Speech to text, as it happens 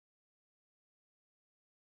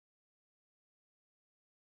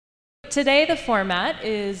today the format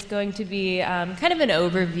is going to be kind of an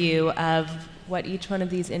overview of what each one of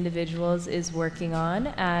these individuals is working on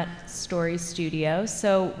at Story Studio.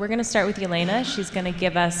 So we're going to start with Yelena. She's going to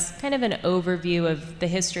give us kind of an overview of the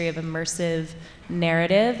history of immersive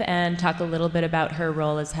narrative and talk a little bit about her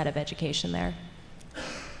role as head of education there.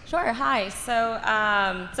 Sure. Hi. So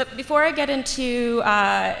before I get into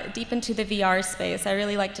deep into the VR space, I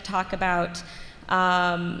really like to talk about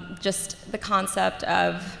just the concept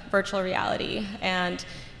of virtual reality and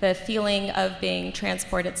the feeling of being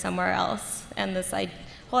transported somewhere else, and this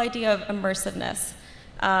whole idea of immersiveness.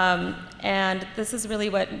 And this is really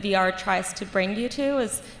what VR tries to bring you to,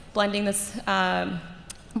 is blending this,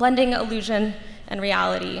 blending illusion and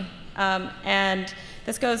reality. And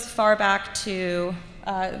this goes far back to,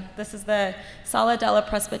 this is the Sala della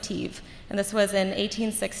Prospettive, and this was in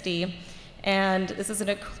 1860. And this is in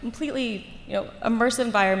a completely immersive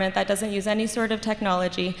environment that doesn't use any sort of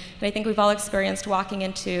technology. And I think we've all experienced walking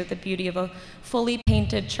into the beauty of a fully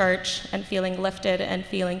painted church and feeling lifted and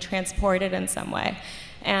feeling transported in some way.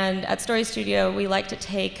 And at Story Studio, we like to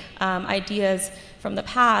take ideas from the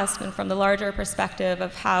past and from the larger perspective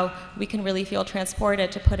of how we can really feel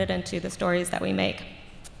transported to put it into the stories that we make.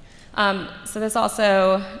 So this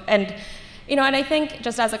also, and I think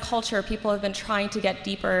just as a culture, people have been trying to get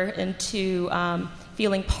deeper into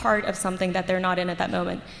feeling part of something that they're not in at that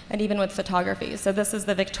moment, and even with photography. So this is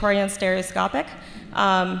the Victorian stereoscopic,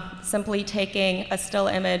 simply taking a still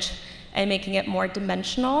image and making it more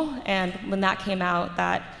dimensional, and when that came out,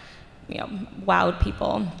 that wowed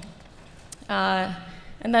people.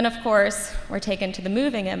 And then, of course, we're taken to the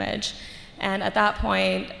moving image, and at that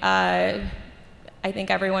point, I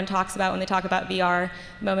think everyone talks about, when they talk about VR,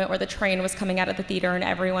 the moment where the train was coming out of the theater and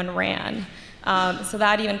everyone ran. So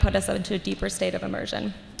that even put us into a deeper state of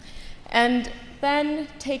immersion. And then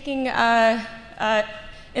taking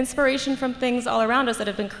inspiration from things all around us that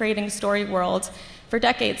have been creating story worlds for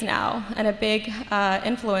decades now, and a big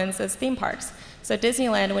influence is theme parks. So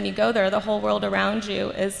Disneyland, when you go there, the whole world around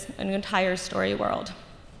you is an entire story world.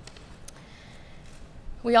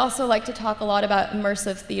 We also like to talk a lot about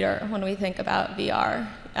immersive theater when we think about VR.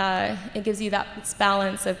 It gives you that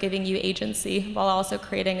balance of giving you agency while also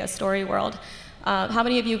creating a story world. How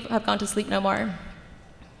many of you have gone to Sleep No More?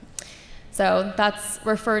 So that's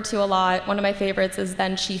referred to a lot. One of my favorites is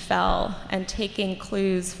Then She Fell, and taking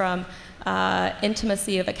clues from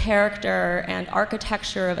intimacy of a character and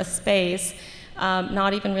architecture of a space,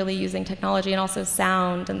 not even really using technology, and also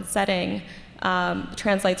sound and setting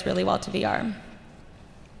translates really well to VR.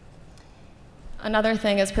 Another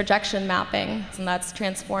thing is projection mapping, and that's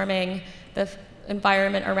transforming the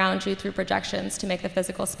environment around you through projections to make the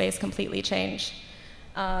physical space completely change.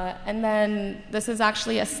 And then this is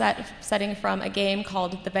actually a setting from a game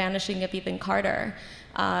called The Vanishing of Ethan Carter.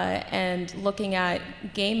 And looking at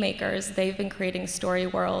game makers, they've been creating story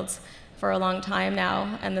worlds for a long time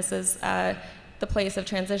now, and this is the place of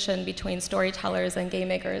transition between storytellers and game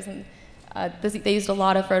makers. And they used a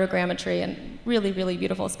lot of photogrammetry and really, really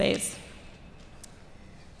beautiful space.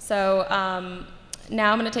 So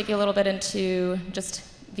now I'm going to take you a little bit into just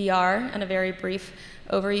VR and a very brief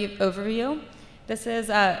overview. This is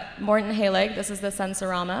Morten Halig. This is the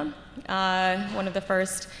Sensorama, one of the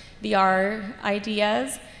first VR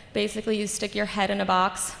ideas. Basically, you stick your head in a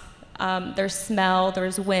box. There's smell,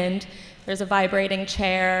 there's wind, there's a vibrating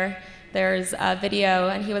chair, there's video,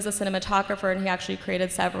 and he was a cinematographer, and he actually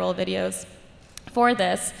created several videos for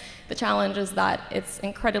this. The challenge is that it's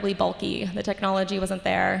incredibly bulky. The technology wasn't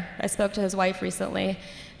there. I spoke to his wife recently,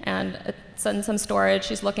 and it's in some storage.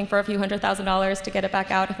 She's looking for a few $100,000 to get it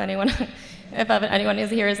back out if anyone, if anyone who's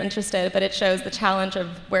here is interested. But it shows the challenge of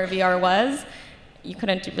where VR was. You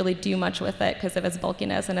couldn't really do much with it because of its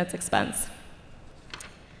bulkiness and its expense.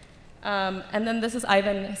 And then this is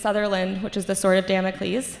Ivan Sutherland, which is the Sword of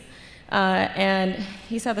Damocles. And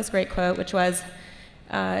he said this great quote, which was,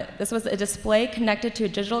 this was a display connected to a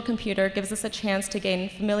digital computer gives us a chance to gain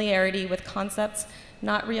familiarity with concepts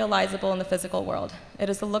not realizable in the physical world. It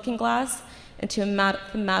is a looking glass into a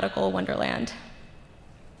mathematical wonderland.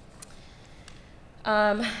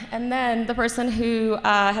 And then the person who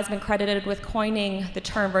has been credited with coining the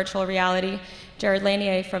term virtual reality, Jared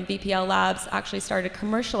Lanier from VPL Labs, actually started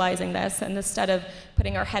commercializing this, and instead of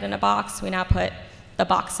putting our head in a box, we now put the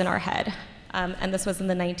box in our head. And this was in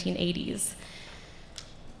the 1980s.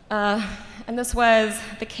 And this was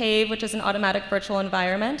The Cave, which is an automatic virtual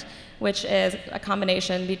environment, which is a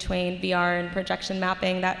combination between VR and projection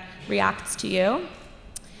mapping that reacts to you.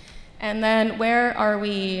 And then where are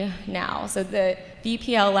we now? So the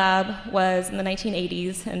VPL lab was in the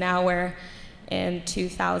 1980s, and now we're in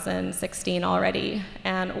 2016 already.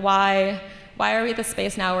 And why are we at the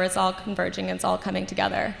space now where it's all converging and it's all coming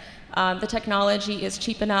together? The technology is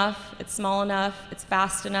cheap enough, it's small enough, it's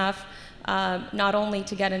fast enough, not only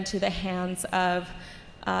to get into the hands of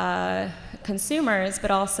consumers, but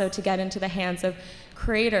also to get into the hands of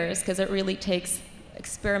creators, because it really takes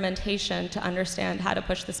experimentation to understand how to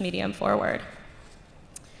push this medium forward.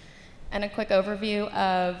 And a quick overview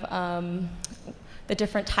of the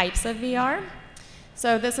different types of VR.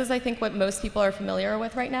 So this is, I think, what most people are familiar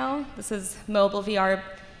with right now. This is mobile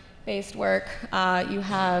VR-based work. You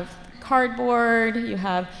have Cardboard, you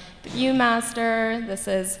have the Viewmaster. This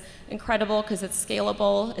is incredible because it's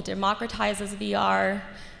scalable. It democratizes VR.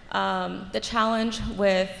 The challenge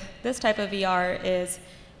with this type of VR is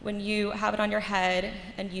when you have it on your head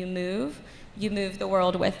and you move the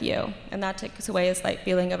world with you. And that takes away a slight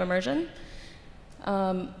feeling of immersion.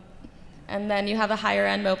 And then you have the higher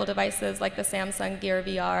end mobile devices like the Samsung Gear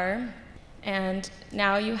VR. And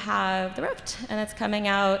now you have the Rift, and it's coming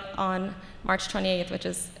out on March 28th, which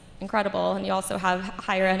is incredible. And you also have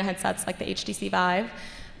higher end headsets like the HTC Vive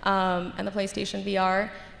and the PlayStation VR.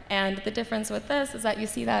 And the difference with this is that you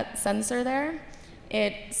see that sensor there.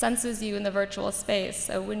 It senses you in the virtual space.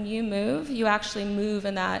 So when you move, you actually move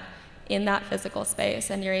in that physical space,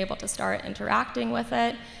 and you're able to start interacting with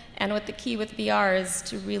it. And what the key with VR is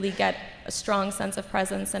to really get a strong sense of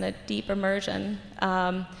presence and a deep immersion.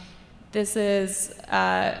 This is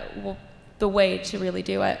the way to really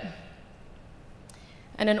do it.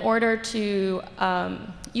 And in order to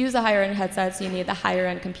use the higher-end headsets, you need the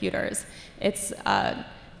higher-end computers.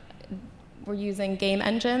 We're using game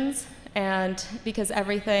engines, and because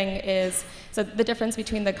everything is, so the difference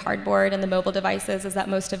between the Cardboard and the mobile devices is that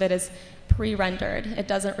most of it is pre-rendered. It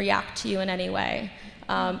doesn't react to you in any way.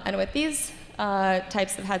 And with these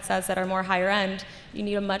types of headsets that are more higher end, you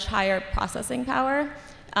need a much higher processing power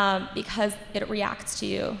because it reacts to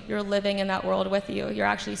you. You're living in that world with you. You're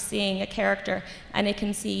actually seeing a character, and it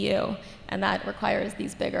can see you. And that requires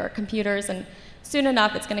these bigger computers. And soon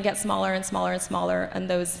enough, it's going to get smaller and smaller and smaller, and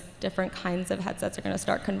those different kinds of headsets are going to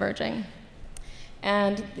start converging.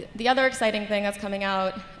 And the other exciting thing that's coming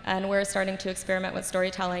out, and we're starting to experiment with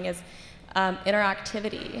storytelling, is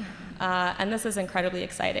interactivity. And this is incredibly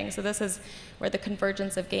exciting. So this is where the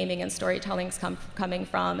convergence of gaming and storytelling is coming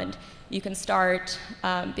from. And you can start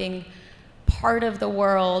being part of the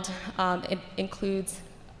world. It includes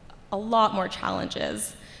a lot more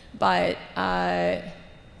challenges, but sorry,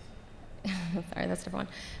 that's a different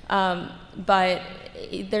one. But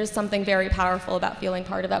there's something very powerful about feeling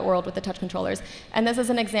part of that world with the touch controllers. And this is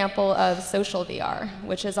an example of social VR,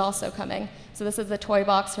 which is also coming. So this is the toy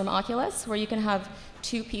box from Oculus, where you can have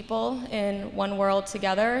two people in one world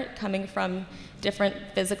together coming from different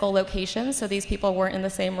physical locations. So these people weren't in the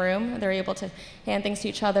same room. They're able to hand things to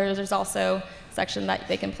each other. There's also a section that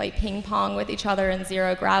they can play ping pong with each other in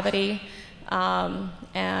zero gravity.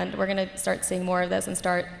 And we're going to start seeing more of this and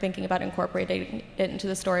start thinking about incorporating it into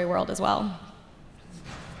the story world as well.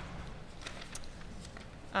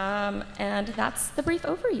 And that's the brief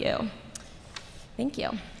overview. Thank you.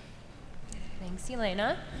 Thanks,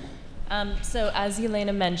 Elena. So as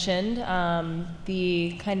Elena mentioned,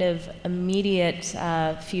 the kind of immediate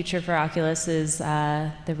future for Oculus is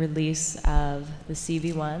the release of the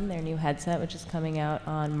CV1, their new headset, which is coming out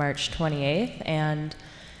on March 28th. And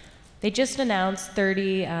they just announced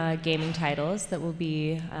 30 gaming titles that will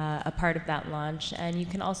be a part of that launch, and you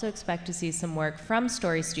can also expect to see some work from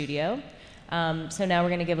Story Studio. So now we're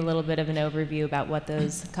going to give a little bit of an overview about what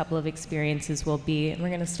those couple of experiences will be. And we're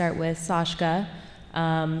going to start with Sxsw,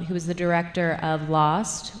 who was the director of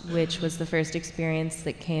Lost, which was the first experience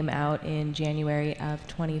that came out in January of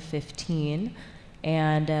 2015.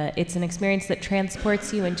 And it's an experience that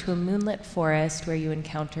transports you into a moonlit forest where you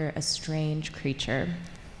encounter a strange creature.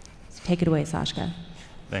 Take it away, Sxsw.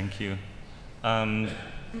 Thank you.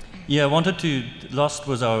 Yeah, Lost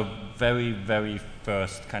was our very, very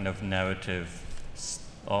first kind of narrative,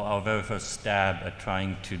 or our very first stab at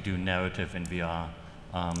trying to do narrative in VR.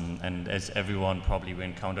 And as everyone probably, we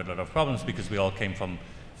encountered a lot of problems because we all came from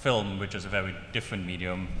film, which is a very different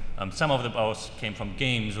medium. Some of ours came from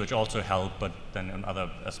games, which also help, but then in other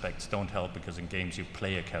aspects don't help, because in games you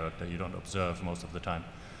play a character, you don't observe most of the time.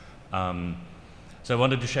 So I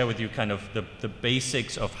wanted to share with you kind of the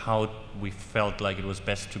basics of how we felt like it was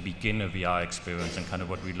best to begin a VR experience, and kind of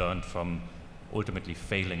what we learned from ultimately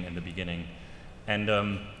failing in the beginning. And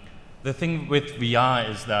the thing with VR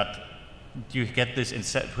is that you get this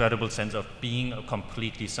incredible sense of being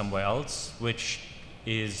completely somewhere else, which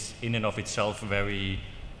is in and of itself very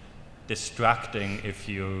distracting if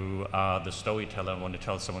you are the storyteller and want to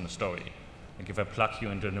tell someone a story. Like if I plug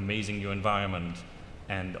you into an amazing new environment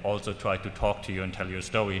and also try to talk to you and tell you a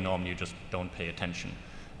story, normally you just don't pay attention.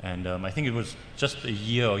 And I think it was just a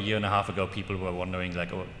year or year and a half ago, people were wondering,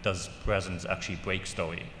 like, oh, does presence actually break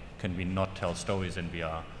story? Can we not tell stories in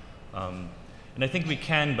VR? And I think we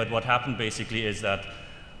can, but what happened basically is that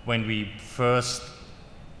when we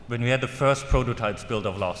had the first prototypes built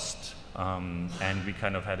of Lost, and we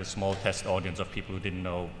kind of had a small test audience of people who didn't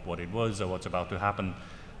know what it was or what's about to happen,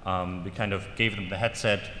 we kind of gave them the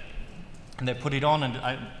headset, and they put it on,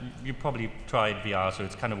 and you probably tried VR, so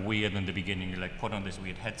it's kind of weird in the beginning. You like put on this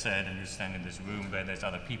weird headset, and you stand in this room where there's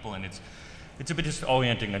other people, and it's a bit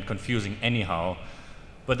disorienting and confusing anyhow.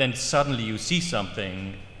 But then suddenly you see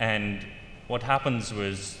something, and what happens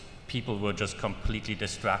was people were just completely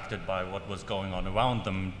distracted by what was going on around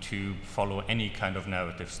them to follow any kind of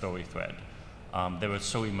narrative story thread. They were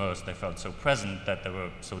so immersed, they felt so present that they were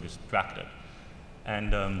so distracted.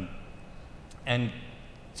 And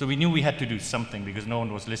so we knew we had to do something because no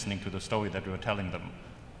one was listening to the story that we were telling them.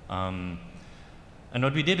 And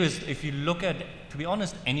what we did was, if you look at, to be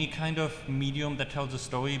honest, any kind of medium that tells a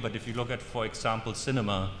story, but if you look at, for example,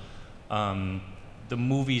 cinema, the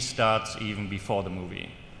movie starts even before the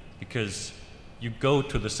movie. Because you go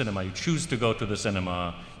to the cinema, you choose to go to the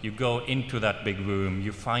cinema, you go into that big room,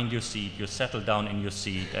 you find your seat, you settle down in your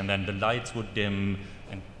seat, and then the lights would dim,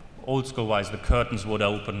 and old school-wise, the curtains would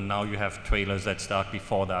open. Now you have trailers that start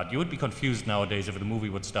before that. You would be confused nowadays if the movie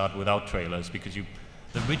would start without trailers, because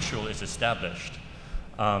the ritual is established.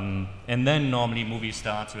 And then normally movie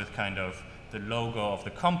starts with kind of the logo of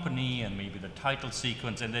the company and maybe the title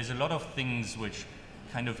sequence, and there's a lot of things which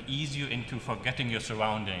kind of ease you into forgetting your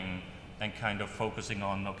surrounding and kind of focusing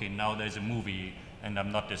on, okay, now there's a movie and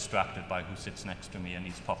I'm not distracted by who sits next to me and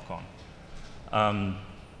eats popcorn.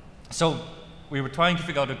 So we were trying to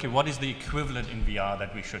figure out, okay, what is the equivalent in VR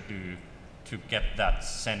that we should do to get that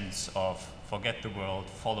sense of forget the world,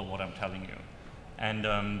 follow what I'm telling you.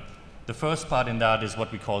 And the first part in that is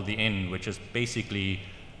what we call the in, which is basically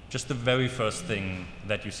just the very first thing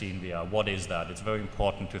that you see in VR. What is that? It's very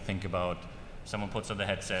important to think about. Someone puts on the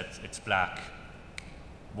headset, it's black.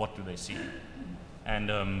 What do they see?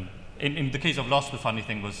 And in the case of Lost, the funny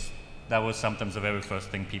thing was that was sometimes the very first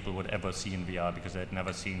thing people would ever see in VR because they had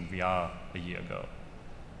never seen VR a year ago.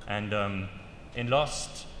 And in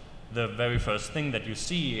Lost, the very first thing that you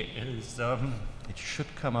see is, it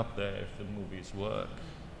should come up there if the movies work,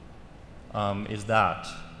 is that,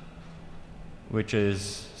 which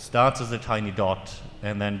starts as a tiny dot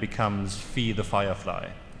and then becomes Fee the Firefly.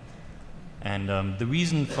 And the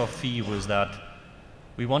reason for Fee was that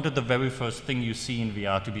we wanted the very first thing you see in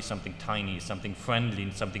VR to be something tiny, something friendly,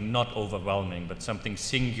 something not overwhelming, but something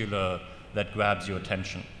singular that grabs your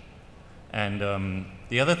attention. And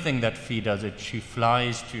the other thing that Fee does is she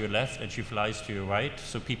flies to your left and she flies to your right,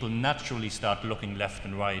 so people naturally start looking left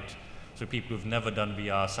and right. So people who've never done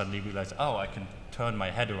VR suddenly realize, oh, I can turn my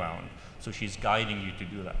head around. So she's guiding you to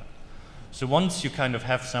do that. So once you kind of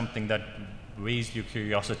have something that raised your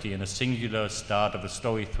curiosity in a singular start of a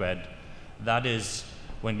story thread, that is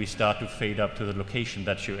when we start to fade up to the location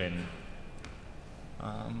that you're in,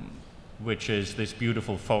 which is this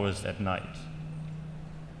beautiful forest at night.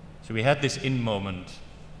 So we had this in moment,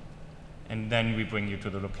 and then we bring you to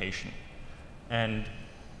the location. And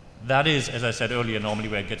that is, as I said earlier, normally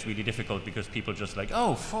where it gets really difficult because people just like,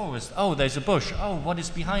 oh, forest, oh, there's a bush, oh, what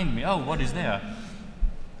is behind me, oh, what is there?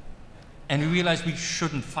 And we realized we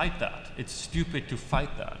shouldn't fight that. It's stupid to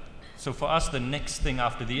fight that. So for us, the next thing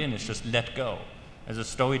after the in is just let go. As a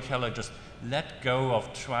storyteller, just let go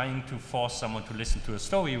of trying to force someone to listen to a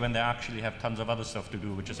story when they actually have tons of other stuff to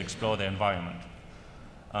do, which is explore their environment.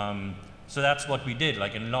 So that's what we did.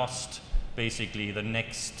 Like in Lost, basically the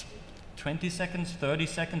next 20 seconds, 30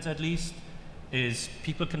 seconds at least, is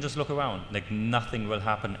people can just look around. Like nothing will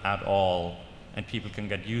happen at all. And people can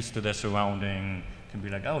get used to their surrounding, can be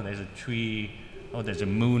like, oh, there's a tree, oh, there's a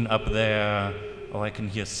moon up there, oh, I can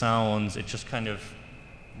hear sounds. It just kind of,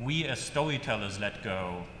 we as storytellers let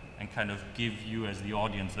go and kind of give you as the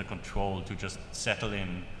audience the control to just settle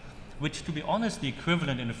in. Which, to be honest, the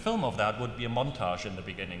equivalent in a film of that would be a montage in the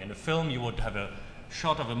beginning. In a film, you would have a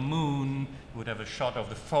shot of a moon, you would have a shot of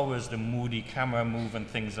the forest, the moody camera move and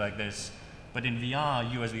things like this. But in VR,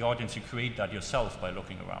 you as the audience, you create that yourself by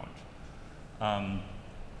looking around.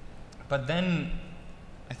 But then,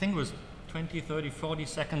 I think it was 20, 30, 40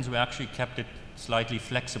 seconds, we actually kept it slightly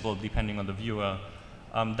flexible depending on the viewer.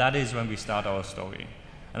 That is when we start our story.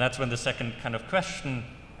 And that's when the second kind of question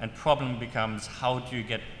and problem becomes, how do you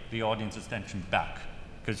get the audience's attention back?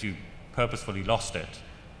 Because you purposefully lost it,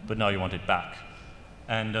 but now you want it back.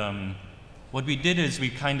 And what we did is we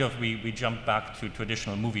jumped back to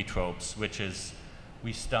traditional movie tropes, which is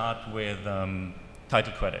we start with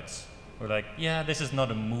title credits. We're like, yeah, this is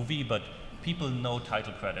not a movie, but people know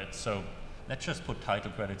title credits, so let's just put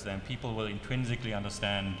title credits there, and people will intrinsically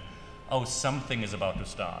understand, oh, something is about to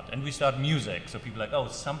start. And we start music, so people are like, oh,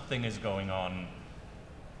 something is going on.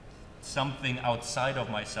 Something outside of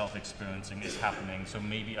my self-experiencing is happening, so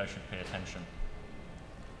maybe I should pay attention.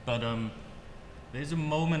 But there's a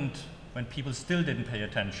moment when people still didn't pay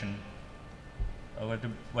attention,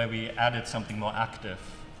 where we added something more active,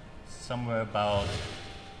 somewhere about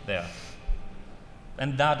there.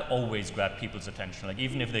 And that always grabbed people's attention. Like,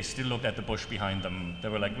 even if they still looked at the bush behind them, they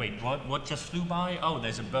were like, wait, what just flew by? Oh,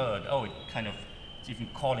 there's a bird. Oh, it's even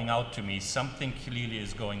calling out to me. Something clearly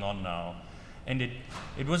is going on now. And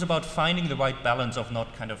it was about finding the right balance of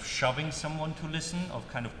not kind of shoving someone to listen, of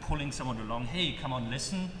kind of pulling someone along, hey, come on,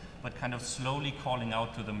 listen, but kind of slowly calling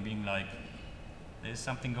out to them, being like, there's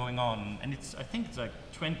something going on. And I think it's like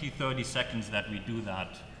 20, 30 seconds that we do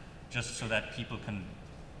that, just so that people can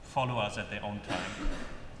follow us at their own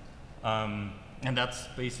time. And that's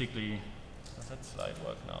basically, does that slide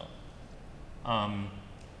work now?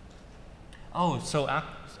 So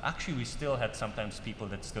actually we still had sometimes people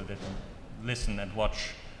that still didn't listen and watch.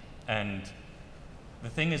 And the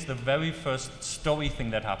thing is, the very first story thing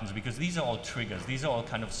that happens, because these are all triggers, these are all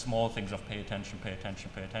kind of small things of pay attention, pay attention,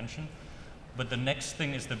 pay attention. But the next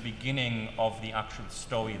thing is the beginning of the actual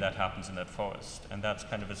story that happens in that forest. And that's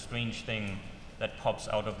kind of a strange thing that pops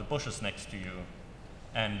out of the bushes next to you.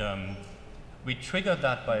 And we trigger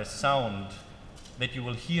that by a sound that you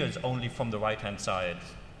will hear is only from the right-hand side.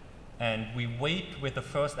 And we wait with the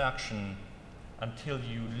first action until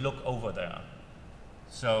you look over there.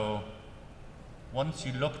 So once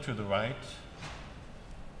you look to the right,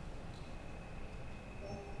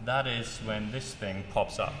 that is when this thing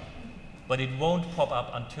pops up. But it won't pop up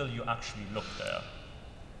until you actually look there.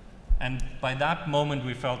 And by that moment,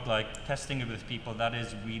 we felt like testing it with people, that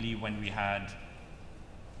is really when we had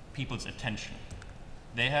people's attention.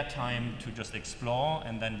 They had time to just explore,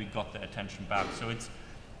 and then we got their attention back. So it's,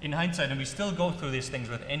 in hindsight, and we still go through these things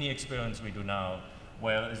with any experience we do now,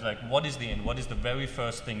 where it's like, what is the end? What is the very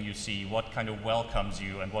first thing you see? What kind of welcomes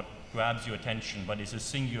you and what grabs your attention, but is a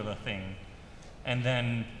singular thing? And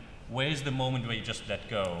then where's the moment where you just let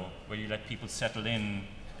go, where you let people settle in,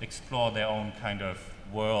 explore their own kind of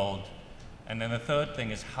world? And then the third thing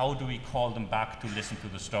is, how do we call them back to listen to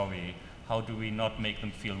the story? How do we not make them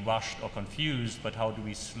feel rushed or confused, but how do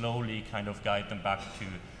we slowly kind of guide them back to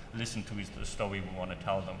listen to the story we want to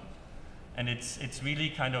tell them? And it's really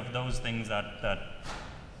kind of those things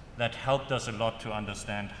that helped us a lot to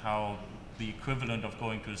understand how the equivalent of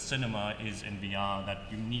going to a cinema is in VR, that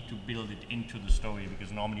you need to build it into the story,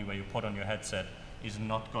 because normally where you put on your headset is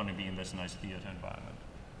not going to be in this nice theater environment.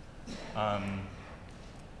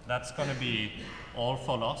 That's going to be all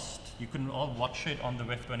for Lost. You can all watch it on the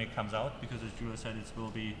Rift when it comes out, because as Julia said, it will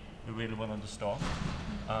be available on the store.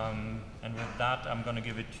 And with that, I'm going to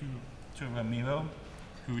give it to Ramiro,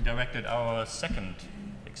 who directed our second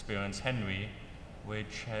experience, Henry,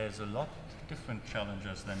 which has a lot different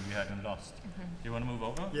challenges than we had in Lost. Do you want to move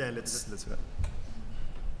over? Yeah, let's do that.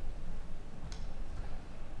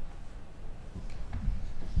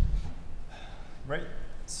 Right.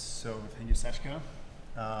 So thank you, Sxsw.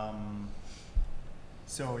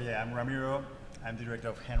 So yeah, I'm Ramiro. I'm the director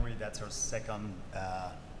of Henry. That's our second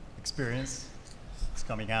experience. It's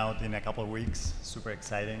coming out in a couple of weeks. Super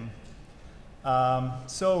exciting.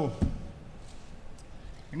 So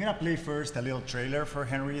I'm gonna play first a little trailer for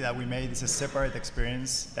Henry that we made. It's a separate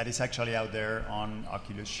experience that is actually out there on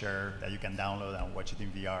Oculus Share that you can download and watch it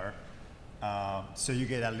in VR. So you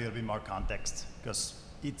get a little bit more context, because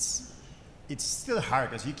it's still hard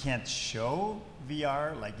because you can't show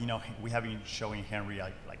VR. Like, you know, we have been showing Henry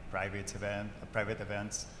like private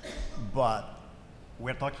events, but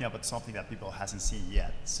we're talking about something that people hasn't seen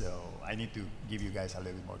yet. So I need to give you guys a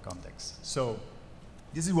little bit more context. So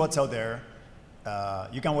this is what's out there.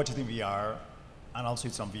 You can watch it in VR, and also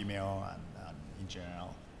it's on Vimeo and in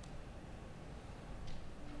general.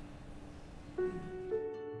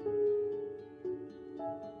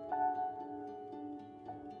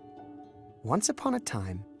 Once upon a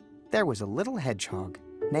time, there was a little hedgehog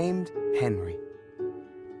named Henry.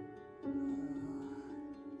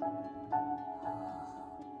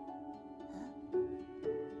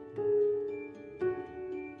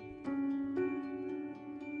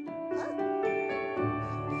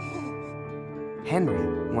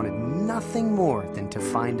 Henry wanted nothing more than to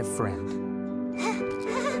find a friend.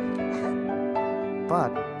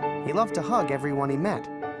 But he loved to hug everyone he met.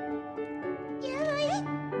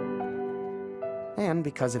 And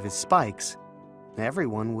because of his spikes,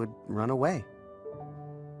 everyone would run away.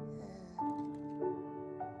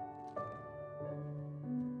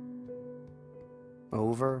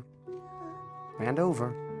 Over and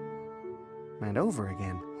over and over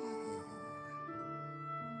again.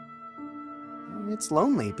 It's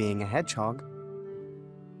lonely being a hedgehog.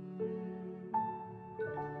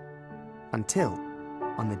 Until,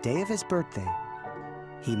 on the day of his birthday,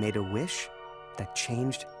 he made a wish that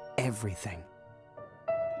changed everything.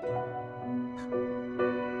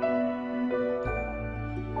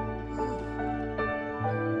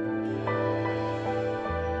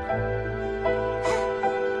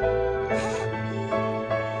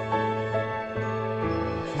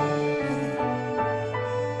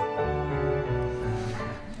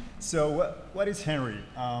 So what is Henry?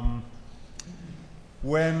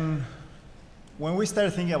 When we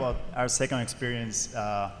started thinking about our second experience,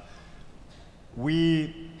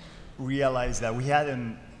 we realized that we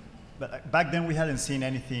hadn't, back then we hadn't seen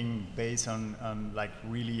anything based on like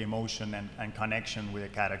really emotion and connection with a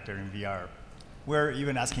character in VR. We're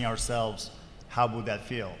even asking ourselves, how would that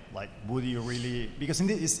feel? Like, would you really, because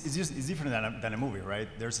it's different than a movie, right?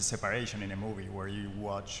 There's a separation in a movie where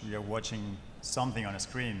you're watching something on a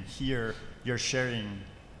screen. Here, you're sharing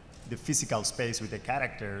the physical space with the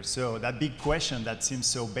character. So that big question that seems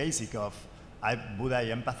so basic of, would I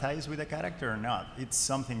empathize with a character or not? It's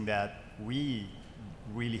something that we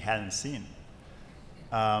really hadn't seen.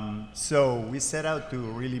 So we set out to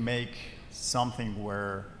really make something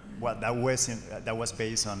where that was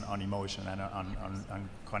based on emotion and on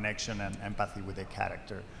connection and empathy with the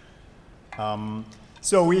character.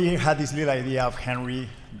 So we had this little idea of Henry,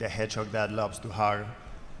 the hedgehog that loves to hug,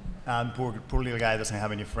 and poor little guy doesn't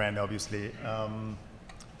have any friend, obviously.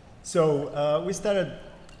 So we started,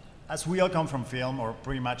 as we all come from film, or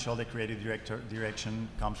pretty much all the creative direction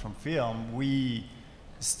comes from film, we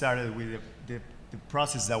started with the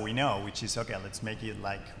process that we know, which is, okay, let's make it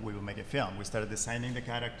like we will make a film. We started designing the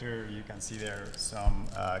character. You can see there some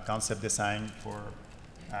concept design for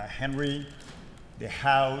Henry, the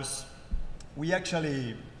house. We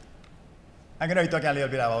actually, I'm going to be talking a little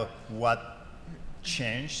bit about what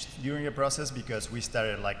changed during the process, because we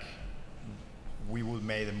started like, we would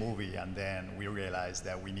make a movie, and then we realized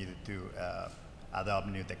that we needed to adopt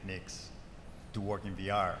new techniques to work in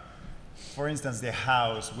VR. For instance, the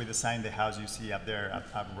house, we designed the house you see up there,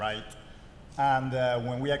 up right. And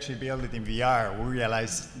when we actually built it in VR, we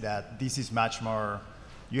realized that this is much more,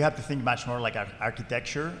 you have to think much more like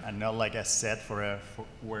architecture and not like a set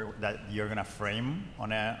that you're gonna frame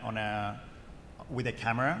with a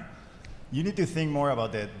camera. You need to think more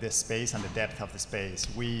about the space and the depth of the space.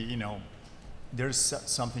 There's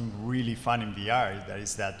something really fun in VR, that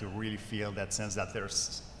is that to really feel that sense that there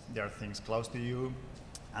are things close to you,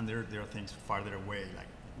 and there are things farther away, like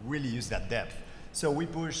really use that depth. So we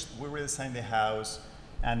redesigned the house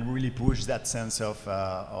and really pushed that sense of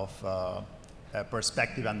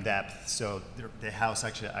perspective and depth. So the house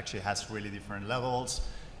actually has really different levels.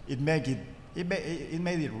 It made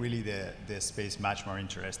it really the space much more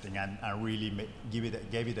interesting, and really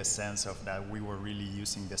gave it a sense of that we were really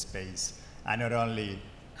using the space and not only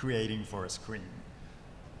creating for a screen.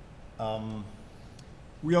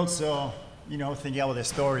 We also, thinking about the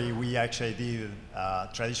story, we actually did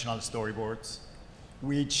traditional storyboards,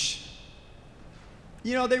 which,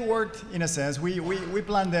 they worked in a sense. We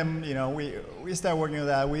planned them, we started working on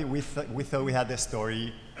that. We thought we had the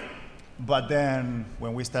story, but then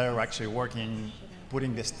when we started actually working,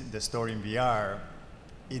 putting the story in VR,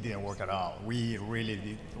 it didn't work at all. We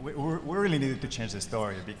really needed to change the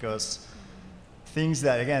story, because things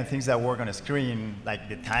that work on a screen, like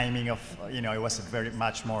the timing of, it was very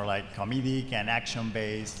much more like comedic and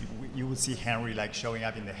action-based. You would see Henry like showing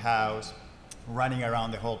up in the house, running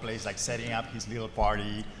around the whole place, like setting up his little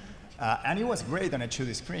party. And it was great on a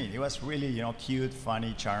 2D screen. It was really, cute,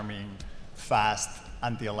 funny, charming, fast,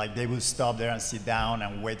 until like they would stop there and sit down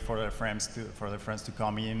and wait for their friends to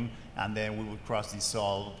come in, and then we would cross this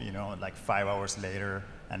all, like 5 hours later,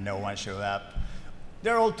 and no one showed up.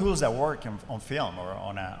 They're all tools that work on film or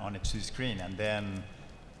on a 2D screen, and then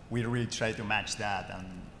we really tried to match that, and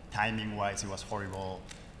timing-wise, it was horrible.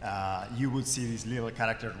 You would see this little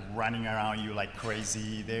character running around you like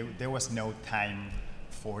crazy. There was no time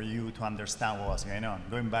for you to understand what was going on.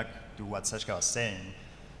 Going back to what Sxsw was saying,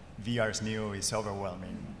 VR's new is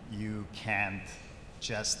overwhelming. You can't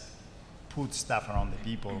just put stuff around the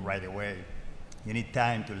people right away. You need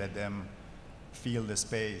time to let them feel the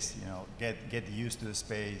space, get used to the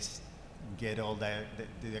space, get all the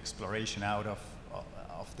exploration out of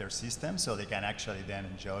their system, so they can actually then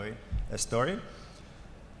enjoy a story.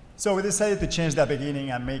 So we decided to change the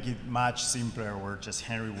beginning and make it much simpler, where just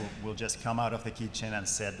Henry will just come out of the kitchen and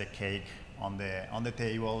set the cake on the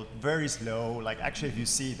table, very slow. Like actually, if you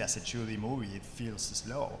see it as a 2D movie, it feels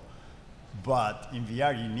slow. But in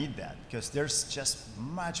VR, you need that because there's just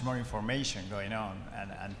much more information going on,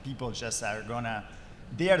 and people just are gonna.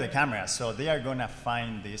 They are the cameras, so they are gonna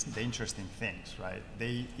find the interesting things, right?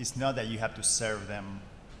 It's not that you have to serve them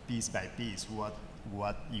piece by piece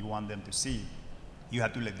what you want them to see. You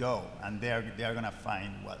have to let go, and they are gonna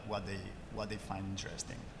find what they find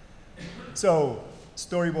interesting. So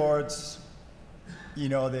storyboards, you're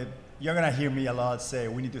gonna hear me a lot say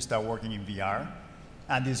we need to start working in VR,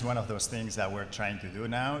 and this is one of those things that we're trying to do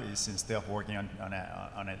now. Is instead of working on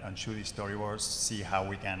 2D storyboards, see how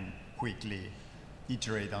we can quickly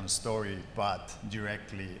iterate on story, but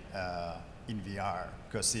directly in VR,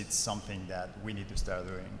 because it's something that we need to start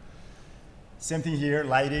doing. Same thing here,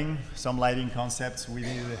 lighting, some lighting concepts. We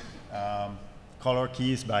did color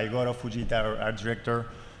keys by Goro Fujita, our art director.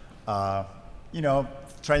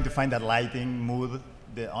 Trying to find that lighting mood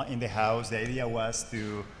in the house. The idea was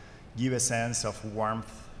to give a sense of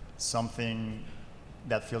warmth, something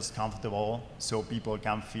that feels comfortable so people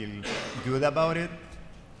can feel good about it.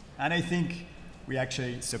 And I think we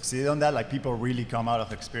actually succeeded on that. Like people really come out of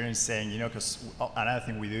the experience saying, because another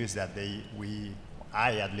thing we do is that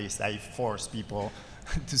I force people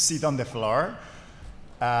to sit on the floor.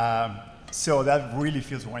 So that really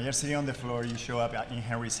feels, when you're sitting on the floor, you show up in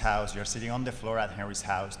Henry's house, you're sitting on the floor at Henry's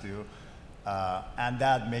house too. And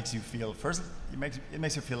that makes you feel, first, it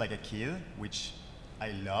makes you feel like a kid, which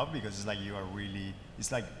I love because it's like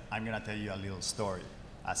it's like I'm gonna tell you a little story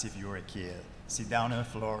as if you were a kid. Sit down on the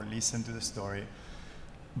floor, listen to the story.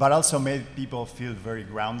 But also made people feel very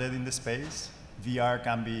grounded in the space. VR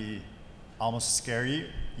can be almost scary.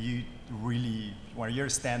 When you're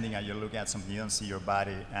standing and you're looking at something, you don't see your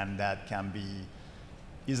body, and that can be,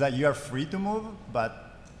 it's like you are free to move,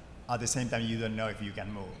 but at the same time, you don't know if you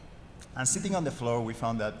can move. And sitting on the floor, we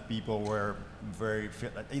found that people were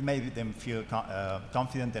it made them feel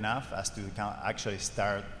confident enough as to actually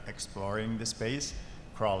start exploring the space,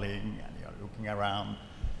 crawling and looking around.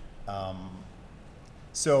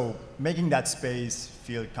 So making that space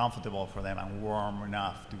feel comfortable for them and warm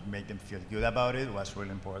enough to make them feel good about it was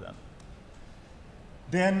really important.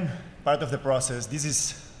 Then part of the process,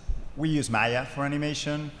 we use Maya for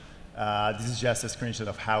animation. This is just a screenshot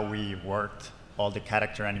of how we worked all the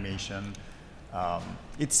character animation.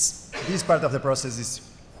 This part of the process is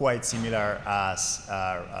quite similar as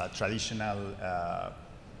traditional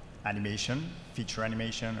animation, feature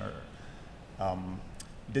animation, or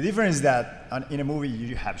the difference is that in a movie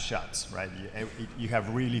you have shots, right? You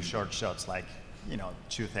have really short shots, like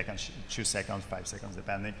 2 seconds, 5 seconds,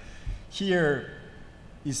 depending. Here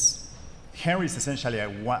Henry's essentially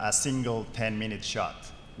a single 10-minute shot,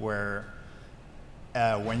 where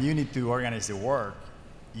when you need to organize the work,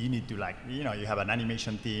 you need to you have an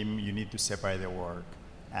animation team, you need to separate the work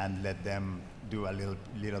and let them do a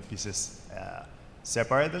little pieces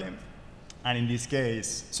separately. And in this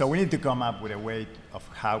case, so we need to come up with a way of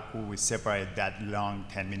how could we separate that long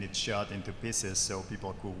 10-minute shot into pieces so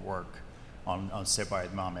people could work on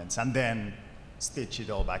separate moments and then stitch it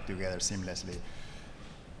all back together seamlessly.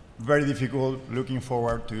 Very difficult, looking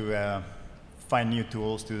forward to find new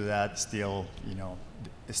tools to do that. Still,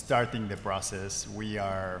 starting the process. We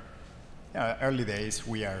are early days.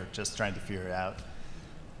 We are just trying to figure it out.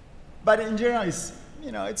 But in general, it's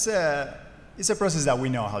a process that we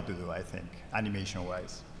know how to do, I think,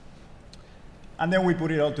 animation-wise. And then we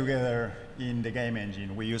put it all together in the game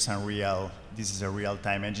engine. We use Unreal. This is a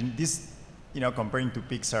real-time engine. This, comparing to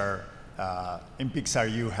Pixar, in Pixar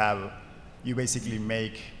you basically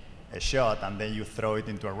make a shot and then you throw it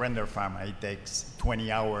into a render farm and it takes 20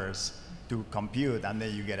 hours to compute and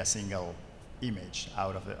then you get a single image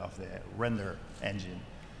out of the render engine.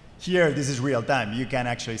 Here, this is real-time. You can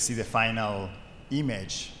actually see the final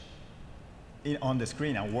image on the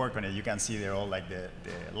screen and work on it. You can see they're all like the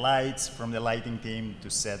lights from the lighting team to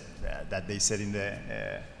set that they set in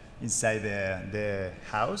inside the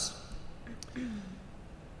house.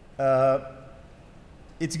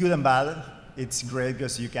 It's good and bad. It's great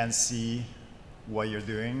because you can see what you're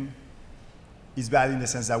doing. It's bad in the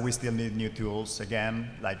sense that we still need new tools.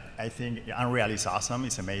 Again, I think Unreal is awesome.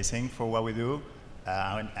 It's amazing for what we do.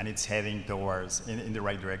 And it's heading towards in the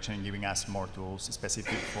right direction, giving us more tools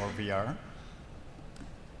specific for VR.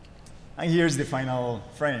 And here's the final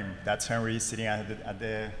frame. That's Henry sitting at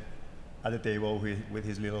the table with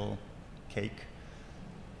his little cake.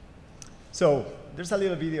 So there's a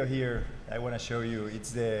little video here I want to show you.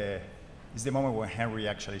 It's the moment when Henry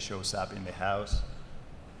actually shows up in the house.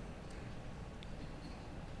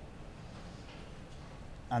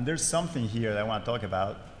 And there's something here that I want to talk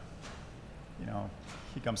about. You know,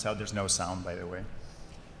 he comes out, there's no sound, by the way.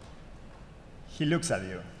 He looks at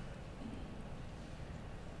you.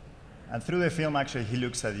 And through the film, actually, he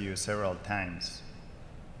looks at you several times.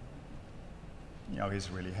 You know, he's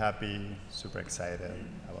really happy, super excited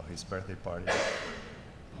about his birthday party.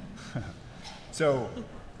 So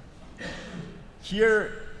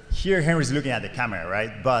here Henry's looking at the camera,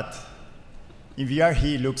 right? But in VR,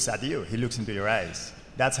 he looks at you. He looks into your eyes.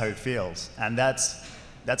 That's how it feels. And that's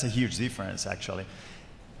a huge difference, actually.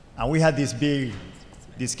 And we had this big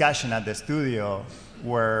discussion at the studio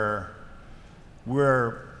where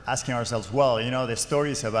we're asking ourselves, well, you know, the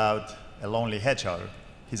story is about a lonely hedgehog.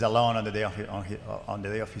 He's alone on the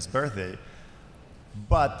day of his birthday.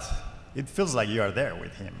 But it feels like you are there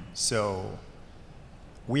with him. So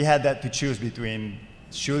we had that to choose between,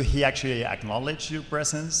 should he actually acknowledge your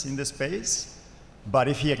presence in the space? But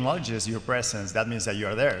if he acknowledges your presence, that means that you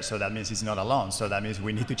are there. So that means he's not alone. So that means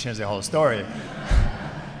we need to change the whole story.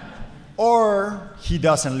 Or he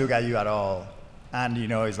doesn't look at you at all. And you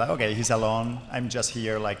know, it's like, okay, he's alone. I'm just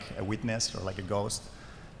here like a witness or like a ghost.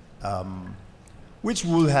 Which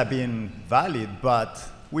would have been valid, but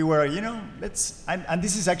we were, you know, and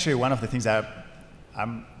this is actually one of the things that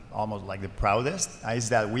I'm almost like the proudest, is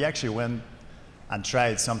that we actually went and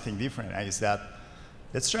tried something different, is that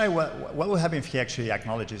let's try what will happen if he actually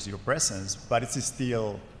acknowledges your presence, but it's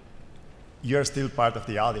still, you're still part of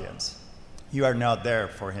the audience. You are not there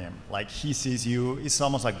for him. Like he sees you, it's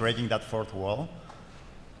almost like breaking that fourth wall.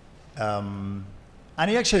 And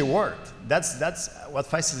it actually worked. That's what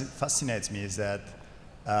fascinates me, is that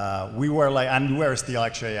we were like, and we're still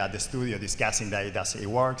actually at the studio discussing that it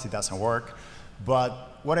works, it doesn't work.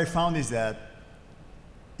 But what I found is that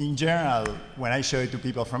in general, when I show it to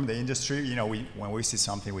people from the industry, you know, when we see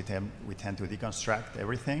something, we tend to deconstruct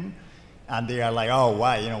everything. And they are like, oh,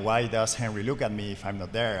 why? You know, why does Henry look at me if I'm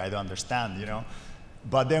not there? I don't understand, you know.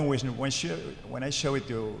 But then when I show it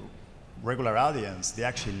to regular audience, they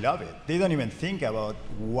actually love it. They don't even think about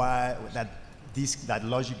why that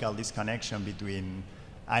logical disconnection between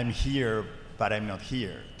I'm here, but I'm not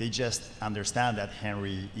here. They just understand that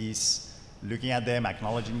Henry is looking at them,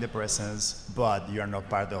 acknowledging the presence, but you are not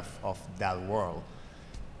part of that world.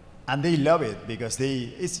 And they love it because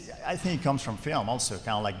I think it comes from film also,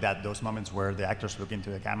 kind of like those moments where the actors look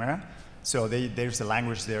into the camera. So there's a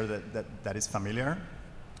language there that is familiar.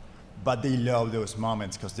 But they love those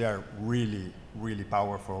moments because they are really, really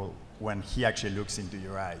powerful when he actually looks into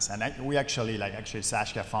your eyes. And we actually,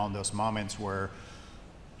 Sxsw found those moments where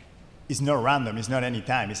it's not random, it's not any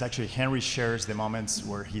time. It's actually Henry shares the moments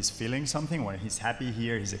where he's feeling something, when he's happy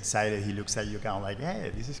here, he's excited, he looks at you kind of like,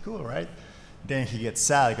 hey, this is cool, right? Then he gets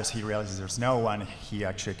sad because he realizes there's no one. He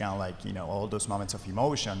actually kind of like, you know, all those moments of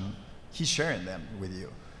emotion, he's sharing them with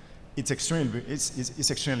you. It's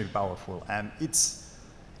extremely powerful. And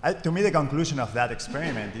to me, the conclusion of that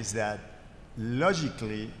experiment is that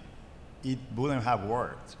logically, it wouldn't have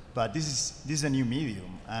worked. But this is a new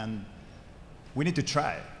medium, and we need to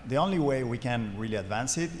try. The only way we can really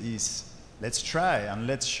advance it is let's try and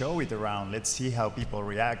let's show it around. Let's see how people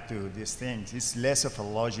react to these things. It's less of a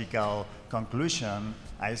logical conclusion.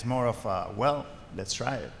 It's more of a, well, let's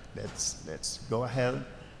try it. Let's go ahead,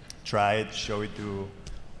 try it, show it to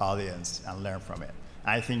audience, and learn from it.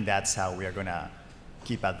 I think that's how we are going to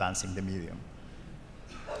keep advancing the medium.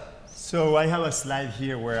 So I have a slide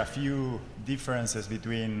here where a few differences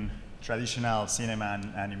between traditional cinema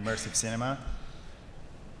and immersive cinema.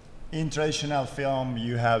 In traditional film,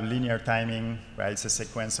 you have linear timing, right? It's a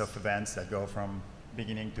sequence of events that go from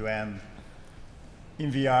beginning to end. In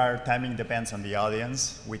VR, timing depends on the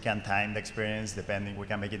audience. We can time the experience we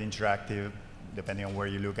can make it interactive. Depending on where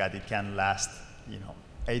you look at it, can last,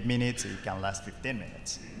 8 minutes, it can last 15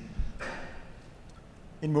 minutes.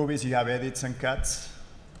 In movies, you have edits and cuts.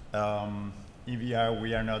 In VR,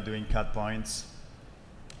 we are not doing cut points.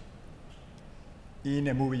 In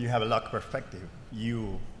a movie, you have a lock perspective.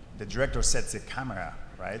 The director sets the camera,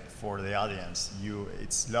 right, for the audience.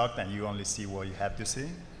 It's locked and you only see what you have to see.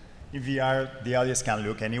 In VR, the audience can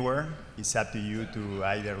look anywhere. It's up to you to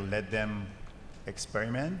either let them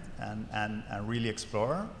experiment and really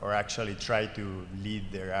explore, or actually try to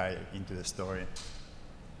lead their eye into the story.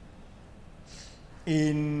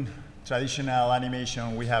 In traditional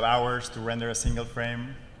animation, we have hours to render a single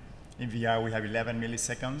frame. In VR, we have 11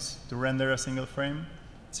 milliseconds to render a single frame.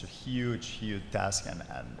 It's a huge, huge task, and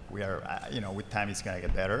we are, with time it's going to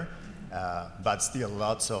get better. But still,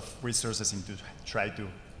 lots of resources into try to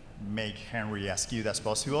make Henry as cute as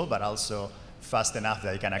possible, but also fast enough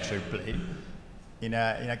that he can actually play in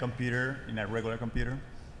a computer, in a regular computer.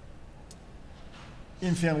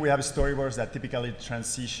 In film, we have storyboards that typically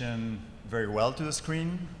transition very well to the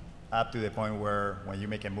screen, up to the point where when you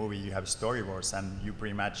make a movie, you have storyboards and you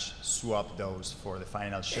pretty much swap those for the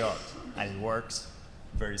final shot, and it works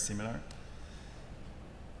very similar.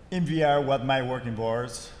 In VR, what might work in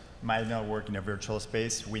boards might not work in a virtual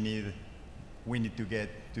space. We need to get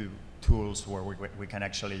to tools where we can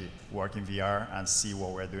actually work in VR and see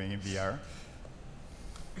what we're doing in VR.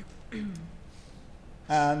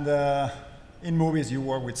 And in movies, you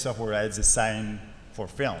work with software that is designed for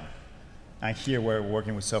film. And here we're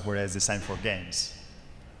working with software that is designed for games.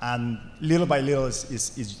 And little by little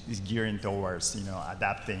is gearing towards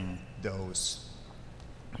adapting those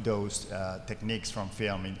techniques from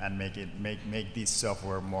film and make this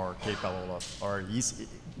software more capable of, or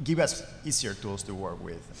give us easier tools to work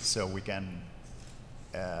with, so we can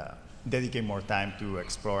dedicate more time to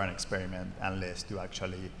explore and experiment and less to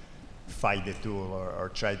actually fight the tool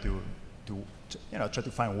or try to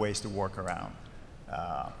find ways to work around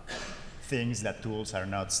things that tools are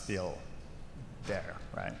not still there,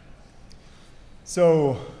 right?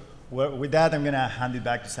 So with that, I'm going to hand it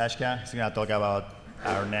back to Sxsw. He's going to talk about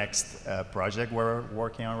our next project we're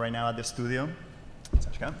working on right now at the studio.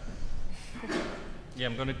 Sxsw? Yeah,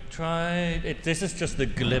 I'm going to try. This is just a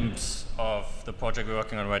glimpse of the project we're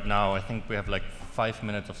working on right now. I think we have like 5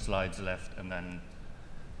 minutes of slides left, and then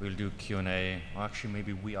we'll do Q&A. Or actually,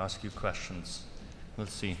 maybe we ask you questions. We'll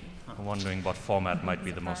see. I'm wondering what format might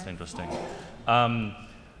be the most interesting.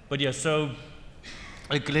 But yeah, so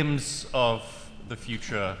a glimpse of the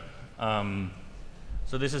future.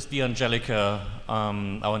 So this is the Angelica,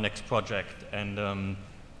 our next project, and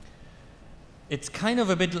it's kind of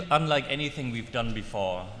a bit unlike anything we've done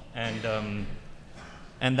before, and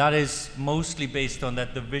that is mostly based on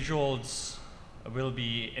that the visuals will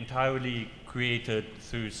be entirely created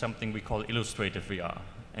through something we call illustrative VR,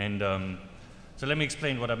 and so let me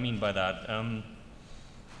explain what I mean by that.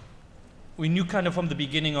 We knew kind of from the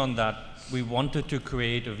beginning on that we wanted to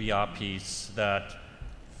create a VR piece that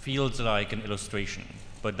feels like an illustration,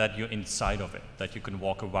 but that you're inside of it, that you can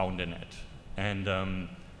walk around in it. And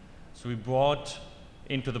so we brought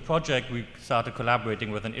into the project, we started collaborating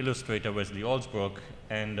with an illustrator, Wesley Alsbrook,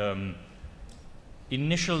 and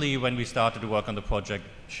initially when we started to work on the project,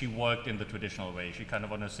 she worked in the traditional way. She kind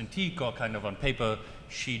of on a Cintiq or kind of on paper,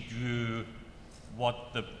 she drew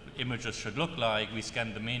what the images should look like. We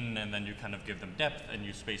scanned them in, and then you kind of give them depth, and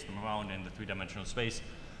you space them around in the three-dimensional space.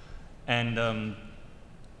 And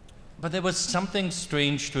but there was something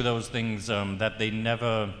strange to those things that they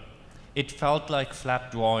never, it felt like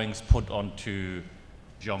flat drawings put onto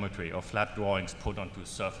geometry or flat drawings put onto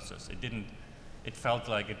surfaces. It felt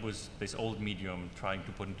like it was this old medium trying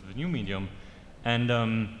to put into the new medium. And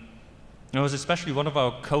it was especially one of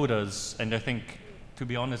our coders, and I think, to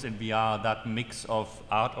be honest, in VR, that mix of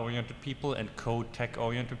art-oriented people and code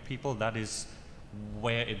tech-oriented people, that is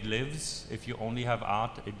where it lives. If you only have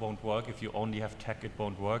art, it won't work. If you only have tech, it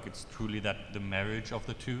won't work. It's truly the marriage of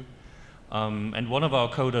the two. And one of our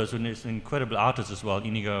coders, who is an incredible artist as well,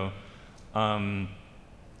 Inigo,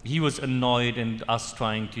 he was annoyed in us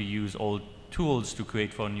trying to use old tools to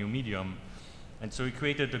create for a new medium. And so he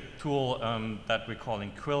created a tool that we're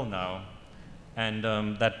calling Quill now. And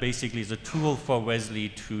that basically is a tool for Wesley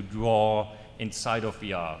to draw inside of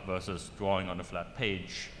VR versus drawing on a flat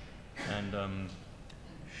page. And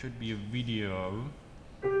should be a video.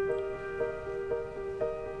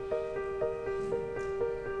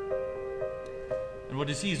 And what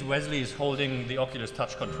you see is Wesley is holding the Oculus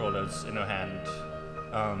touch controllers in her hand.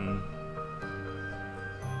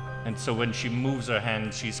 And so when she moves her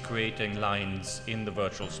hand, she's creating lines in the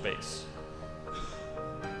virtual space.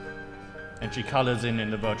 And she colors in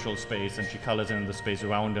the virtual space, and she colors in the space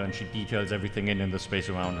around her, and she details everything in the space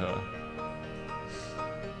around her.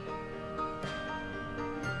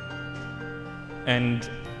 And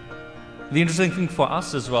the interesting thing for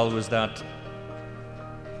us as well was that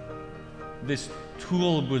this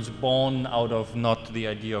tool was born out of not the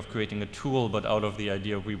idea of creating a tool, but out of the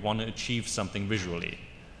idea of we want to achieve something visually.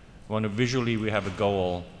 We have a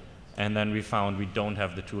goal, and then we found we don't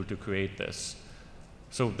have the tool to create this.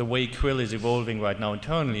 So the way Quill is evolving right now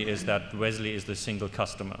internally is that Wesley is the single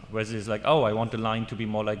customer. Wesley is like, oh, I want the line to be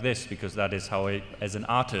more like this because that is how as an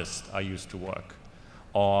artist, I used to work.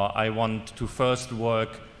 Or I want to first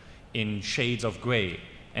work in shades of gray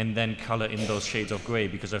and then color in those shades of gray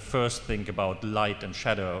because I first think about light and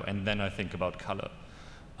shadow and then I think about color.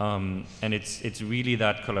 And it's really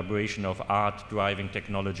that collaboration of art driving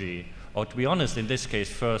technology, or to be honest, in this case,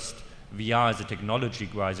 first VR as a technology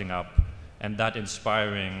rising up, and that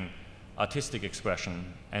inspiring artistic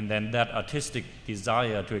expression, and then that artistic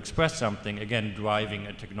desire to express something, again, driving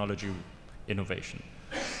a technology innovation.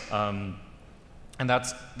 And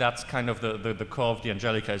that's kind of the core of the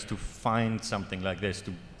Angelica, is to find something like this,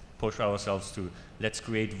 to push ourselves to, let's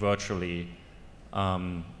create virtually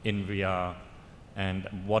in VR, and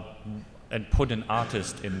put an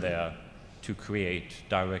artist in there to create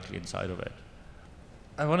directly inside of it.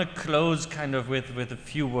 I want to close kind of with a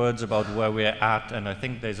few words about where we're at, and I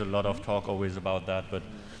think there's a lot of talk always about that, but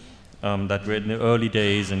that we're in the early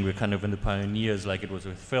days and we're kind of in the pioneers like it was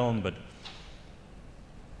with film. But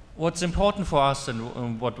what's important for us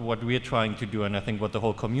and what we're trying to do, and I think what the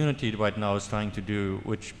whole community right now is trying to do,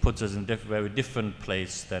 which puts us in a very different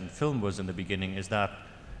place than film was in the beginning, is that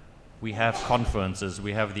we have conferences,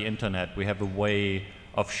 we have the internet, we have a way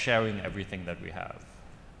of sharing everything that we have.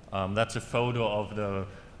 That's a photo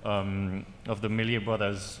of the Millier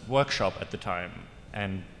Brothers workshop at the time,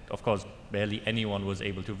 and of course barely anyone was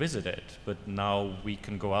able to visit it, but now we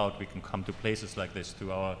can go out, we can come to places like this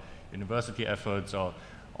through our university efforts, or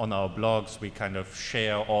on our blogs we kind of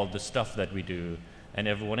share all the stuff that we do, and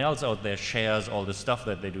everyone else out there shares all the stuff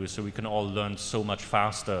that they do, so we can all learn so much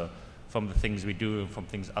faster from the things we do and from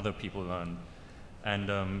things other people learn.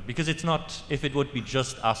 And because it's not, if it would be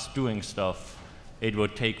just us doing stuff, it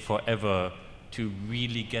would take forever to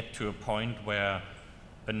really get to a point where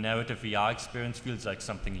a narrative VR experience feels like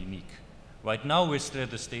something unique. Right now we're still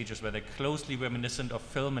at the stages where they're closely reminiscent of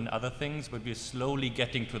film and other things, but we're slowly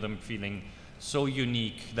getting to them feeling so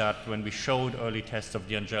unique that when we showed early tests of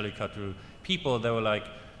the Angelica to people, they were like,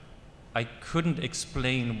 I couldn't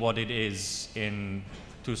explain what it is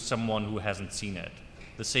to someone who hasn't seen it.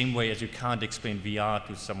 The same way as you can't explain VR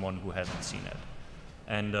to someone who hasn't seen it.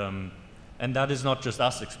 And that is not just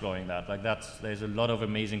us exploring that. Like there's a lot of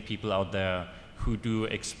amazing people out there who do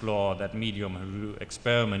explore that medium, who do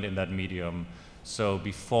experiment in that medium. So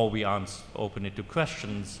before we open it to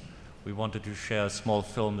questions, we wanted to share a small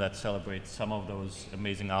film that celebrates some of those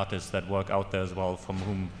amazing artists that work out there as well, from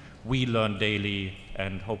whom we learn daily,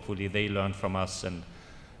 and hopefully they learn from us. And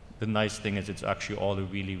the nice thing is it's actually all a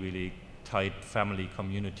really, really tight family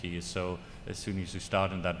community. So as soon as you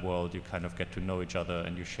start in that world, you kind of get to know each other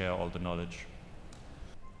and you share all the knowledge.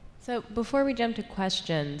 So before we jump to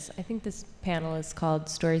questions, I think this panel is called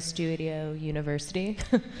Story Studio University.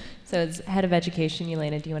 So as head of education,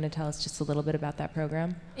 Yelena, do you want to tell us just a little bit about that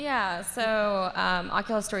program? Yeah, so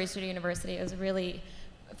Oculus Story Studio University is really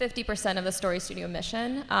 50% of the Story Studio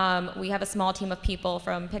mission. We have a small team of people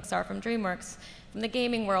from Pixar, from DreamWorks, from the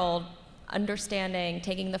gaming world, understanding,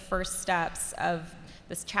 taking the first steps of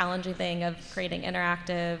this challenging thing of creating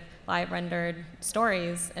interactive, live rendered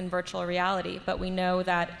stories in virtual reality. But we know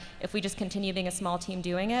that if we just continue being a small team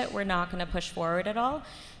doing it, we're not going to push forward at all.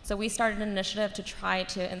 So we started an initiative to try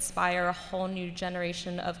to inspire a whole new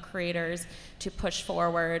generation of creators to push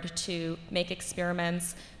forward, to make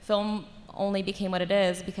experiments. Film only became what it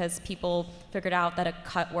is because people figured out that a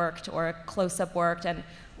cut worked or a close-up worked, and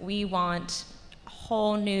we want a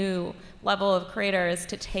whole new level of creators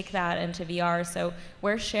to take that into VR. So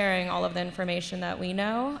we're sharing all of the information that we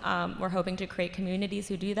know. We're hoping to create communities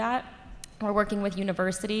who do that. We're working with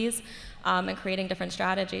universities and creating different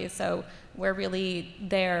strategies. So we're really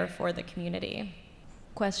there for the community.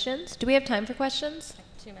 Questions? Do we have time for questions?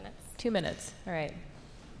 2 minutes. 2 minutes. All right.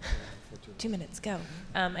 2 minutes, go.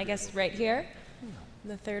 I guess right here, in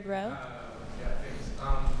the third row. Yeah, thanks.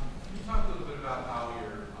 Can you talk a little bit about how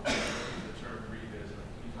you're using the term revisit?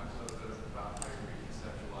 Can you talk a little bit about how you're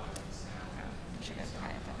reconceptualizing sound?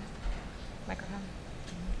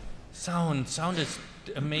 Microphone. Sound is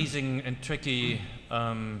amazing and tricky.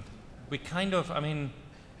 We kind of, I mean,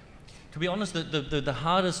 to be honest, the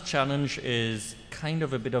hardest challenge is kind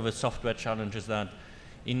of a bit of a software challenge, is that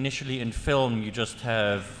initially in film you just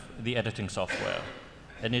have the editing software.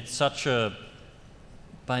 And it's such a,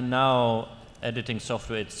 by now, editing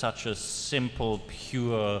software, it's such a simple,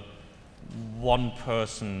 pure,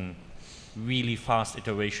 one-person, really fast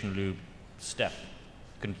iteration loop step.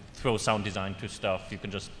 You can throw sound design to stuff, you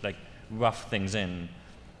can just like rough things in.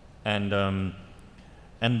 And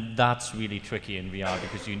that's really tricky in VR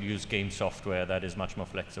because you use game software that is much more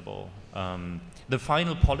flexible. The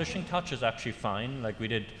final polishing touch is actually fine. Like we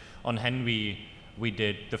did on Henry, we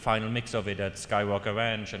did the final mix of it at Skywalker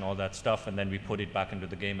Ranch and all that stuff, and then we put it back into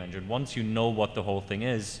the game engine. Once you know what the whole thing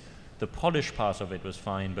is, the polish part of it was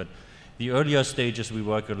fine, but the earlier stages we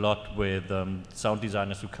work a lot with sound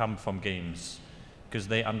designers who come from games, because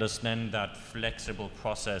they understand that flexible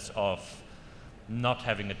process of not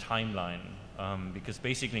having a timeline. Because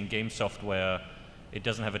basically in game software, it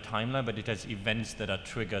doesn't have a timeline, but it has events that are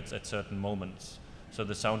triggered at certain moments. So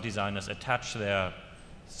the sound designers attach their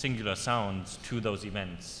singular sounds to those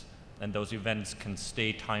events, and those events can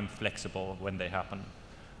stay time flexible when they happen.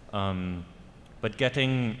 But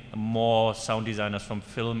getting more sound designers from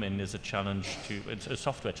film in is a challenge it's a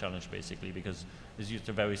software challenge basically, because it's used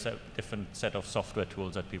a very different set of software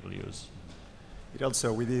tools that people use. It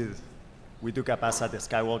also, we took a pass at the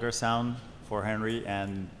Skywalker sound for Henry,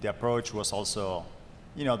 and the approach was also,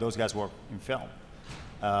 you know, those guys work in film.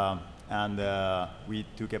 We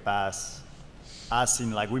took a pass, as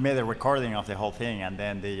in like we made a recording of the whole thing and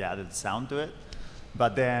then they added sound to it.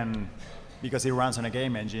 But then, because it runs on a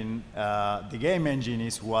game engine, the game engine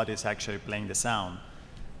is what is actually playing the sound.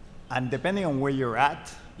 And depending on where you're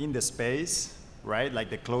at in the space, right, like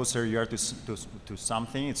the closer you are to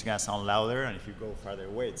something, it's gonna sound louder, and if you go farther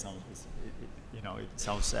away, it sounds,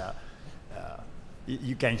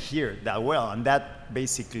 you can hear it that well, and that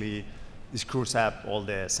basically screws up all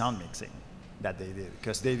the sound mixing that they did,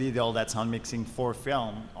 because they did all that sound mixing for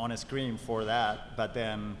film on a screen for that, but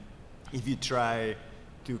then if you try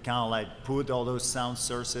to kind of like put all those sound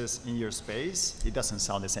sources in your space, it doesn't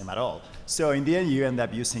sound the same at all. So in the end, you end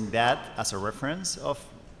up using that as a reference of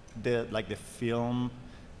the film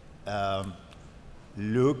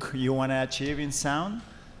look you want to achieve in sound,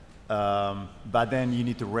 but then you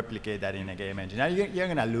need to replicate that in a game engine. Now you're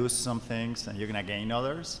going to lose some things and you're going to gain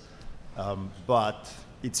others, but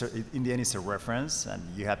in the end it's a reference, and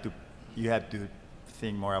you have to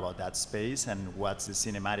think more about that space and what's the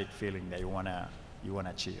cinematic feeling that you want to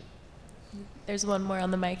achieve. There's one more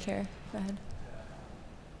on the mic here. Go ahead.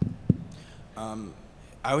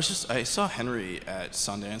 I saw Henry at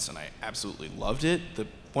Sundance and I absolutely loved it. The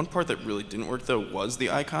one part that really didn't work though was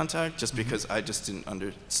the eye contact, just because I just didn't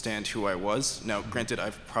understand who I was. Now, granted,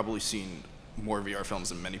 I've probably seen more VR films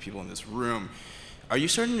than many people in this room. Are you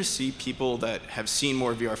starting to see people that have seen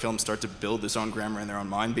more VR films start to build this own grammar in their own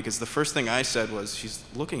mind? Because the first thing I said was, she's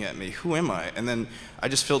looking at me, who am I? And then I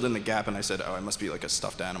just filled in the gap and I said, oh, I must be like a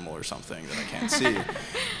stuffed animal or something that I can't see.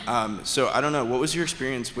 So I don't know, what was your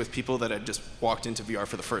experience with people that had just walked into VR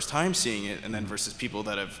for the first time seeing it, and then versus people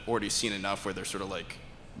that have already seen enough where they're sort of like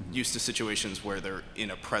used to situations where they're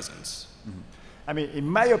in a presence? I mean, in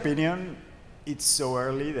my opinion, it's so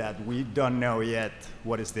early that we don't know yet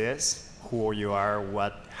what is this, who you are,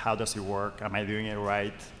 how does it work, am I doing it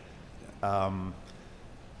right?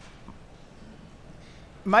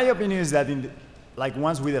 My opinion is that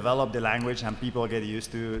once we develop the language and people get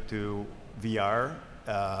used to VR,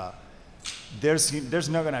 there's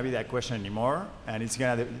not going to be that question anymore, and it's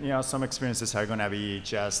going to, some experiences are going to be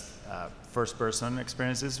just first-person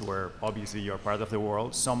experiences where obviously you're part of the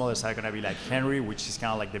world. Some others are going to be like Henry, which is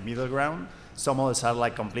kind of like the middle ground. Some others are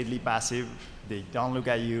like completely passive. They don't look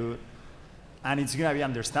at you. And it's going to be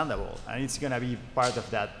understandable, and it's going to be part of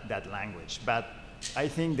that language. But I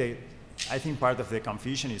think part of the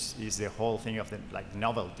confusion is the whole thing of the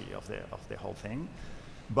novelty of the whole thing.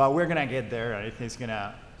 But we're going to get there, and I think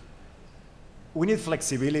we need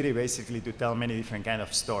flexibility basically to tell many different kind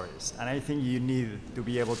of stories. And I think you need to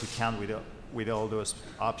be able to count with all those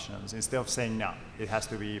options instead of saying no, it has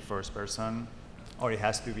to be first person, or it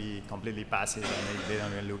has to be completely passive and they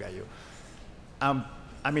don't even look at you.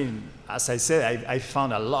 I mean, as I said, I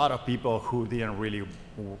found a lot of people who didn't really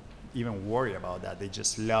even worry about that. They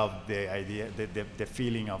just loved the idea, the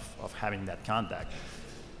feeling of having that contact.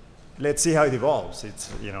 Let's see how it evolves.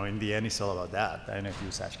 It's, in the end, it's all about that. I don't know if you,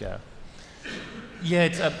 Sxsw.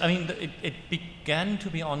 Yeah, I mean, it began, to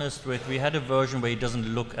be honest, with, we had a version where it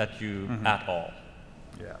doesn't look at you at all.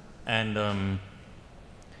 Yeah. And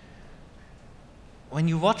when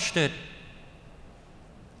you watched it,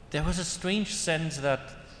 there was a strange sense that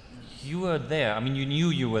you were there. I mean, you knew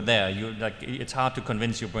you were there. It's hard to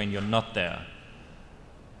convince your brain you're not there.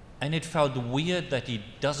 And it felt weird that he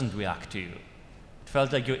doesn't react to you. It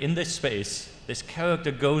felt like you're in this space, this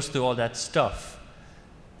character goes through all that stuff,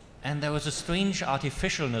 and there was a strange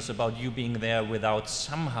artificialness about you being there without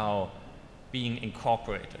somehow being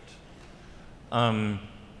incorporated. And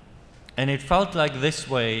it felt like this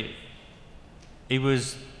way, it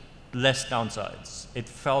was less downsides. It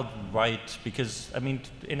felt right because, I mean,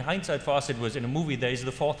 in hindsight for us, it was in a movie, there is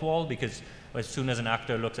the fourth wall, because as soon as an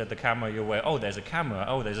actor looks at the camera, you're aware, oh, there's a camera,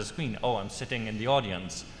 oh, there's a screen, oh, I'm sitting in the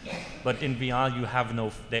audience. But in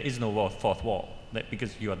VR, there is no fourth wall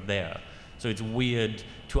because you're there. So it's weird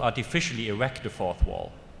to artificially erect a fourth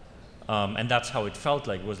wall. And that's how it felt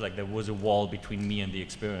like. It was like there was a wall between me and the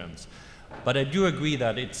experience. But I do agree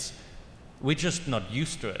that we're just not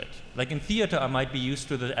used to it. Like in theater, I might be used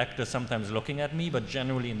to the actor sometimes looking at me, but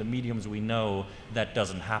generally in the mediums we know that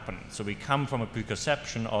doesn't happen. So we come from a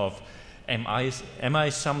preconception of am I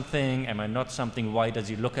something? Am I not something? Why does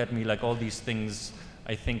he look at me? Like all these things,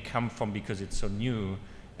 I think, come from because it's so new,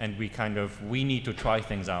 and we need to try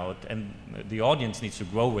things out, and the audience needs to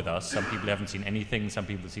grow with us. Some people haven't seen anything, some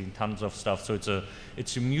people have seen tons of stuff, so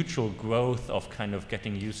it's a mutual growth of kind of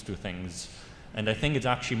getting used to things. And I think it's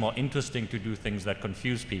actually more interesting to do things that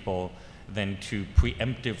confuse people than to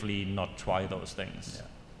preemptively not try those things.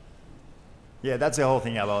 Yeah, that's the whole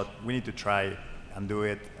thing about we need to try and do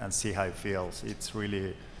it and see how it feels. It's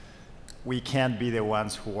really, we can't be the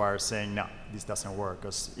ones who are saying, no, this doesn't work,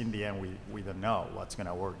 because in the end, we don't know what's going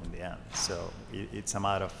to work in the end. So it's a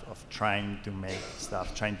matter of trying to make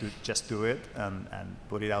stuff, trying to just do it and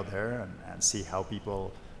put it out there and see how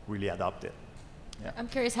people really adopt it. Yeah. I'm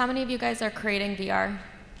curious, how many of you guys are creating VR?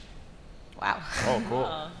 Wow. Oh,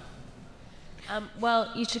 cool.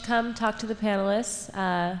 Well, you should come talk to the panelists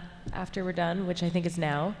after we're done, which I think is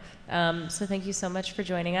now. So thank you so much for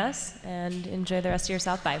joining us, and enjoy the rest of your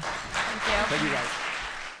South by. Thank you. Thank you, guys.